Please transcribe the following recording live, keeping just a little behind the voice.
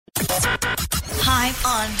Hype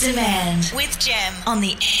on Demand with Gem on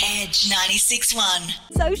the Edge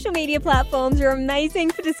 96.1. Social media platforms are amazing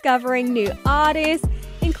for discovering new artists,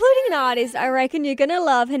 including an artist I reckon you're going to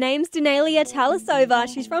love. Her name's Danelia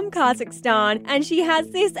Talasova. She's from Kazakhstan and she has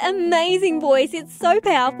this amazing voice. It's so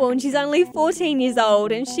powerful and she's only 14 years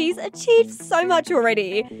old and she's achieved so much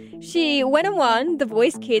already. She went and won The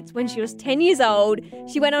Voice Kids when she was 10 years old.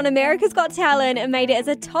 She went on America's Got Talent and made it as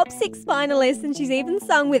a top 6 finalist, and she's even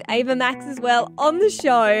sung with Ava Max as well on the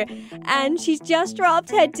show. And she's just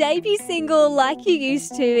dropped her debut single, Like You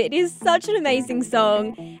Used To. It is such an amazing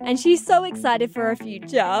song and she's so excited for her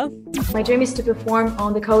future. My dream is to perform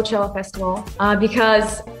on the Coachella Festival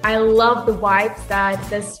because I love the vibes that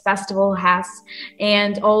this festival has,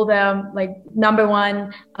 and all the number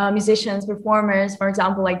one musicians, performers, for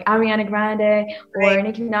example, like Ariana Grande or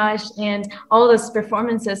Nicki Minaj, and all those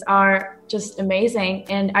performances are just amazing.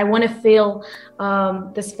 And I want to feel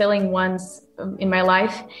this feeling once in my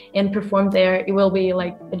life and perform there. It will be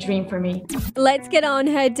like a dream for me. Let's get on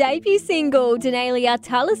her debut single, Danelia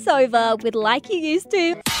Talasova with Like You Used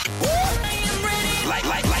To.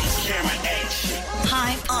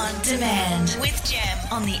 Hype on Demand with Gem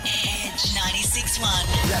on the Edge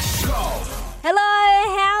 96.1. Let's go.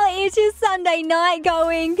 Hello, how is your Sunday night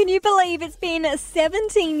going? Can you believe it's been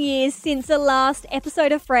 17 years since the last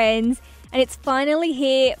episode of Friends, and it's finally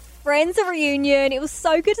here. Friends a reunion. It was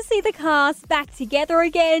so good to see the cast back together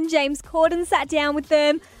again. James Corden sat down with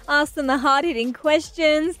them, asked them the hard-hitting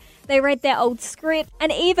questions. They read their old script,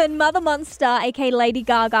 and even Mother Monster, aka Lady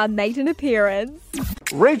Gaga, made an appearance.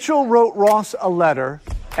 Rachel wrote Ross a letter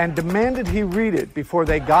and demanded he read it before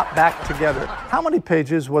they got back together. How many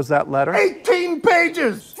pages was that letter? 18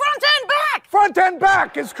 pages! Front and back! Front and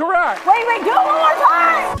back is correct. Wait, do it one more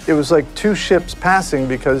time! It was like two ships passing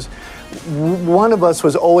because one of us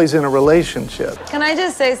was always in a relationship. Can I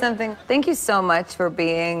just say something? Thank you so much for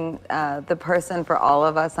being the person for all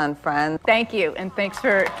of us on Friends. Thank you, and thanks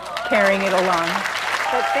for carrying it along.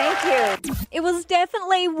 But thank you. It was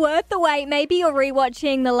definitely worth the wait. Maybe you're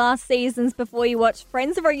rewatching the last seasons before you watch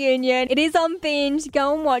Friends Reunion. It is on Binge.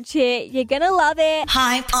 Go and watch it. You're going to love it.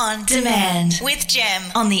 Hype on Demand with Gem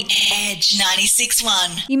on the Edge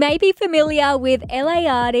 96.1. You may be familiar with LA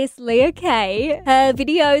artist Leah Kay. Her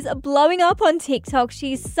videos are blowing up on TikTok.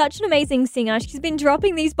 She's such an amazing singer. She's been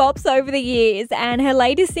dropping these bops over the years, and her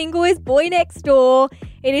latest single is Boy Next Door.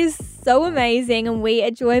 It is so amazing, and we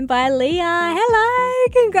are joined by Leah. Hello!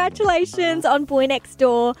 Congratulations on Boy Next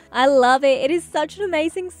Door. I love it. It is such an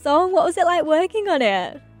amazing song. What was it like working on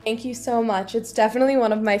it? Thank you so much. It's definitely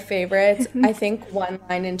one of my favorites. I think one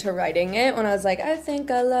line into writing it, when I was like, I think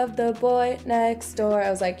I love the boy next door, I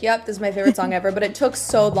was like, yep, this is my favorite song ever. But it took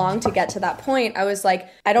so long to get to that point. I was like,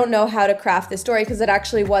 I don't know how to craft this story, because it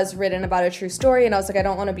actually was written about a true story. And I was like, I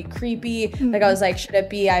don't want to be creepy. Like, I was like, should it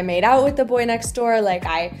be I made out with the boy next door? Like,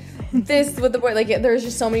 this with the boy, like, there's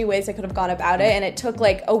just so many ways I could have gone about it, and it took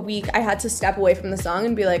like a week. I had to step away from the song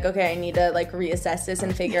and be like, okay, I need to like reassess this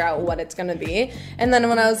and figure out what it's gonna be. And then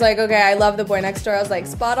when I was like, okay, I love the boy next door, I was like,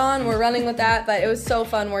 spot on, we're running with that. But it was so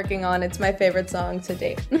fun working on. It's my favorite song to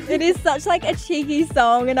date. It is such like a cheeky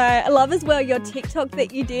song, and I love as well your TikTok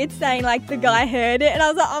that you did saying like the guy heard it, and I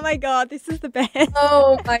was like, oh my god, this is the best.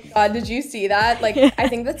 Oh my god, did you see that? Like, yeah. I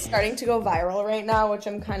think that's starting to go viral right now, which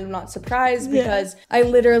I'm kind of not surprised, because I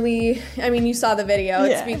literally, I mean, you saw the video.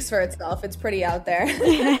 It speaks for itself. It's pretty out there.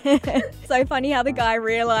 So funny how the guy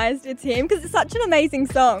realized it's him, because it's such an amazing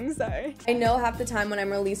song. So I know half the time when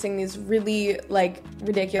I'm releasing these really like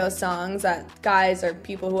ridiculous songs that guys or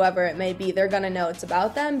people, whoever it may be, they're gonna know it's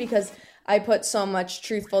about them, because I put so much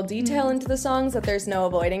truthful detail into the songs that there's no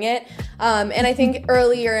avoiding it. And I think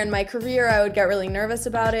earlier in my career, I would get really nervous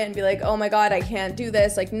about it and be like, oh my god, I can't do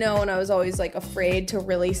this. Like, no, and I was always like afraid to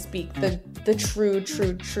really speak the true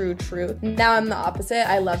truth. Now I'm the opposite.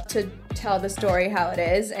 I love to tell the story how it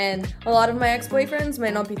is, and a lot of my ex-boyfriends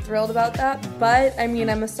might not be thrilled about that, but I mean,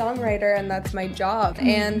 I'm a songwriter and that's my job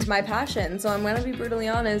and my passion, so I'm gonna be brutally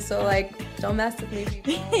honest. So like, don't mess with me,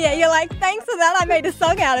 people. Yeah, you're like, thanks for that, I made a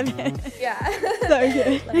song out of it. Yeah. So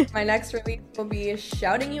good. Like, my next release will be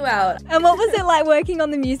shouting you out. And what was it like working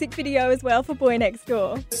on the music video as well for Boy Next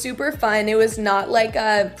Door? Super fun. It was not like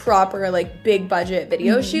a proper like big budget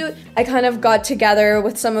video shoot. I kind of got together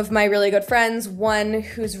with some of my really good friends, one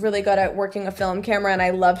who's really good at working a film camera, and I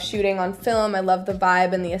love shooting on film. I love the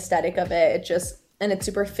vibe and the aesthetic of it. It just and it's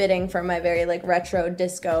super fitting for my very like retro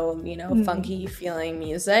disco, funky feeling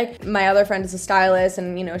music. My other friend is a stylist,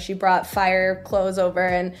 and she brought fire clothes over,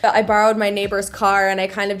 and I borrowed my neighbor's car, and I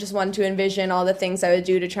kind of just wanted to envision all the things I would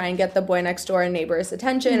do to try and get the boy next door and neighbor's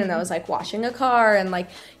attention. And I was like washing a car, and like,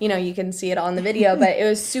 you can see it all in the video, but it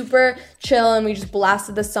was super chill, and we just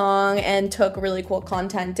blasted the song and took really cool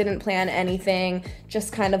content, didn't plan anything,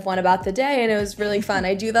 just kind of went about the day, and it was really fun.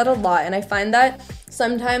 I do that a lot, and I find that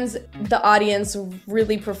sometimes the audience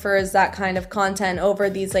really prefers that kind of content over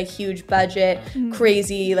these like huge budget,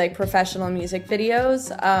 crazy like professional music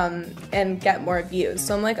videos, and get more views.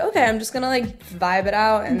 So I'm like, okay, I'm just gonna like vibe it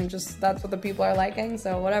out, and just that's what the people are liking,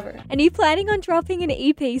 so whatever. And are you planning on dropping an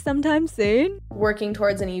EP sometime soon? Working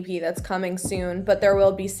towards an EP that's coming soon, but there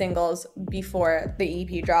will be singles before the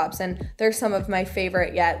EP drops, and they're some of my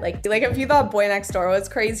favorite yet. Like if you thought Boy Next Door was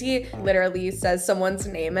crazy, literally says someone's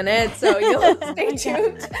name in it, so you'll stay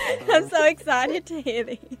tuned. I'm so excited to hear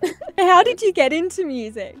these. How did you get into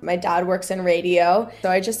music? My dad works in radio, so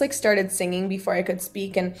I just like started singing before I could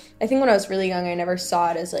speak, and I think when I was really young I never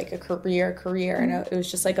saw it as like a career, and it was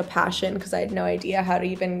just like a passion because I had no idea how to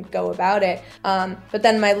even go about it. But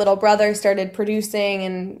then my little brother started producing,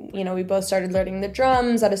 and we both started learning the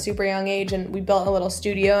drums at a super young age, and we built a little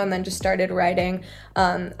studio and then just started writing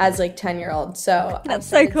as like 10-year-old. So that's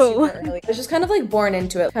so cool. I was just kind of like born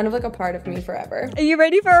into it, kind of like a part of me forever. Are you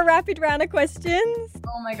ready for a rapid round of questions?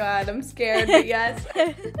 Oh my god, I'm scared, but yes.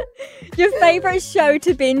 Your favorite show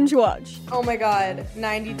to binge watch? Oh my god,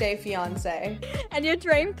 90 Day Fiancé. And your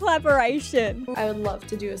dream collaboration? I would love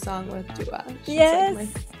to do a song with Dua.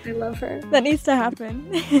 Yes. I love her. That needs to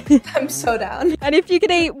happen. I'm so down. And if you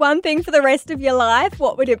could eat one thing for the rest of your life,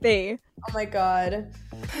 what would it be? Oh my god.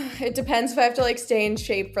 It depends if I have to like stay in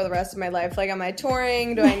shape for the rest of my life. Like, am I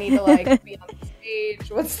touring? Do I need to like be on the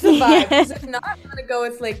stage? What's the vibe? Because if not, I'm gonna go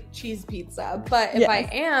with like cheese pizza. But if I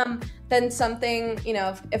am, then something,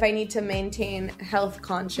 if I need to maintain health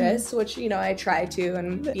conscious, which, I try to,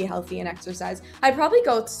 and be healthy and exercise, I'd probably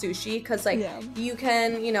go with sushi, because like you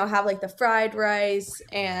can, have like the fried rice,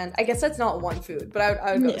 and I guess that's not one food, but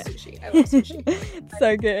I would go with sushi. I love sushi.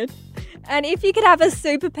 So good. And if you could have a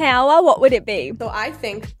superpower, what would it be? So I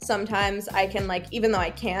think sometimes I can like, even though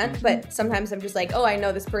I can't, but sometimes I'm just like, oh, I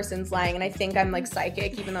know this person's lying, and I think I'm like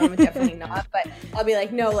psychic, even though I'm definitely not. But I'll be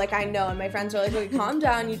like, no, like I know. And my friends are like, okay, calm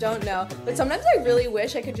down, you don't know. But sometimes I really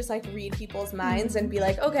wish I could just like read people's minds and be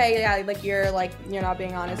like, okay, yeah, like you're not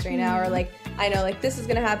being honest right now, or like I know like this is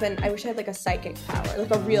gonna happen. I wish I had like a psychic power,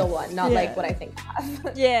 like a real one, not like what I think I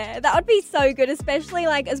have. Yeah, that would be so good, especially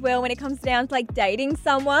like as well when it comes down to like dating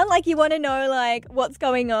someone. Like you want to know like what's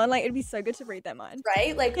going on. Like it'd be so good to read their mind.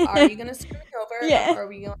 Right? Like, are you gonna screw me over? Or are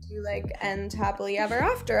we going to like end happily ever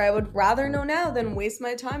after? I would rather know now than waste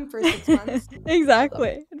my time for 6 months.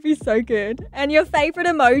 Exactly. It'd be so good. And your favorite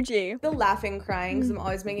emoji? The laughing, crying, because I'm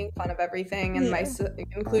always making fun of everything, and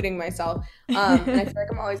including myself. And I feel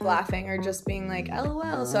like I'm always laughing or just being like,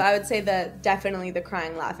 LOL. So I would say definitely the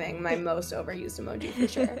crying, laughing, my most overused emoji for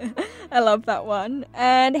sure. I love that one.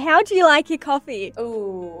 And how do you like your coffee?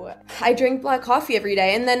 Oh, I drink black coffee every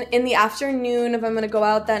day, and then in the afternoon, if I'm gonna go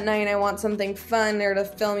out that night and I want something fun or to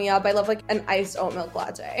fill me up, I love like an iced oat milk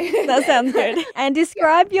latte. That sounds good. And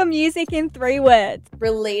describe your music in 3 words.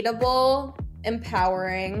 Relatable,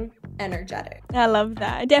 empowering, energetic. I love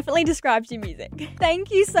that. It definitely describes your music.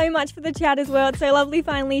 Thank you so much for the chat as well. It's so lovely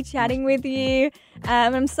finally chatting with you.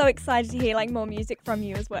 I'm so excited to hear like more music from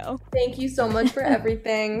you as well. Thank you so much for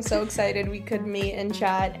everything. So excited we could meet and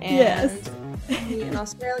chat and meet in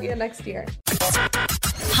Australia next year.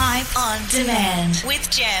 Hype on Demand with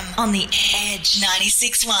Gem on the Edge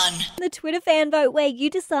 96.1. The Twitter fan vote where you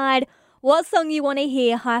decide what song you want to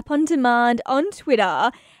hear Hype on Demand on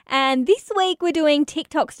Twitter. And this week we're doing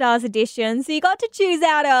TikTok Stars edition, so you got to choose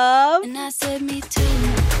out of... And I said me too.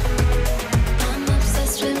 I'm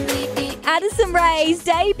obsessed with me. Addison Rae's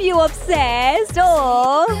debut Obsessed,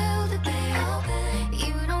 or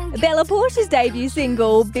Bella Porsche's debut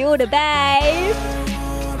single Build a Babe,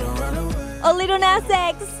 or Lil Nas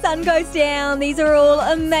X, Sun Goes Down. These are all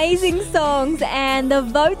amazing songs, and the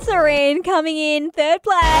votes are in. Coming in 3rd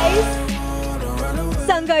place,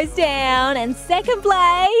 Sun Goes Down, and 2nd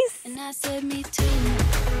place, And I said me too.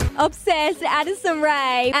 Obsessed, Addison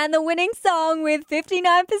Rae, and the winning song with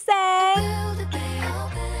 59%,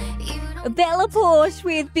 Bella Porsche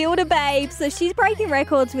with Build a Babe. So she's breaking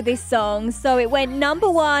records with this song. So it went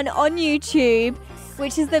 #1 on YouTube,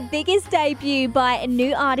 which is the biggest debut by a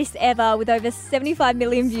new artist ever, with over 75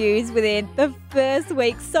 million views within the first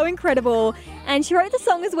week. So incredible. And she wrote the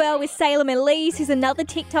song as well with Salem Elise, who's another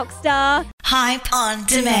TikTok star. Hype on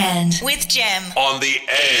Demand with Gem. On the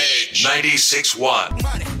Edge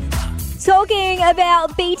 96.1. Talking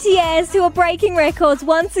about BTS, who are breaking records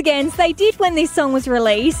once again. So they did when this song was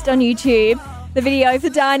released on YouTube, the video for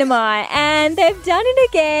Dynamite, and they've done it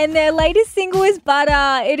again. Their latest single is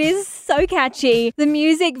Butter. It is so catchy. The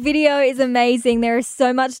music video is amazing. There is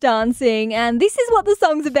so much dancing, and this is what the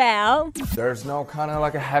song's about. There's no kind of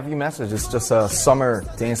like a heavy message. It's just a summer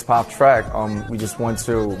dance pop track. We just want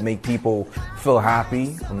to make people feel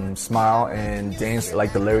happy, smile, and dance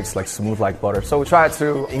like the lyrics, like smooth like butter. So we try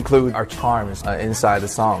to include our charms inside the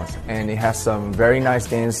songs, and it has some very nice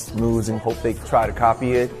dance moves, and hope they try to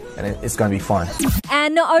copy it, and it's going to be fun.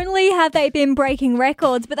 And not only have they been breaking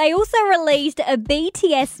records, but they also released a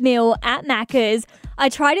BTS meal at Macca's. I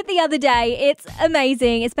tried it the other day. It's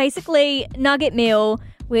amazing. It's basically nugget meal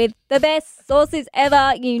with the best sauces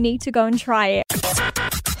ever. You need to go and try it.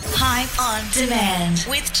 Hype on Demand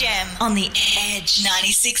with Gem on the Edge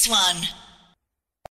 96.1.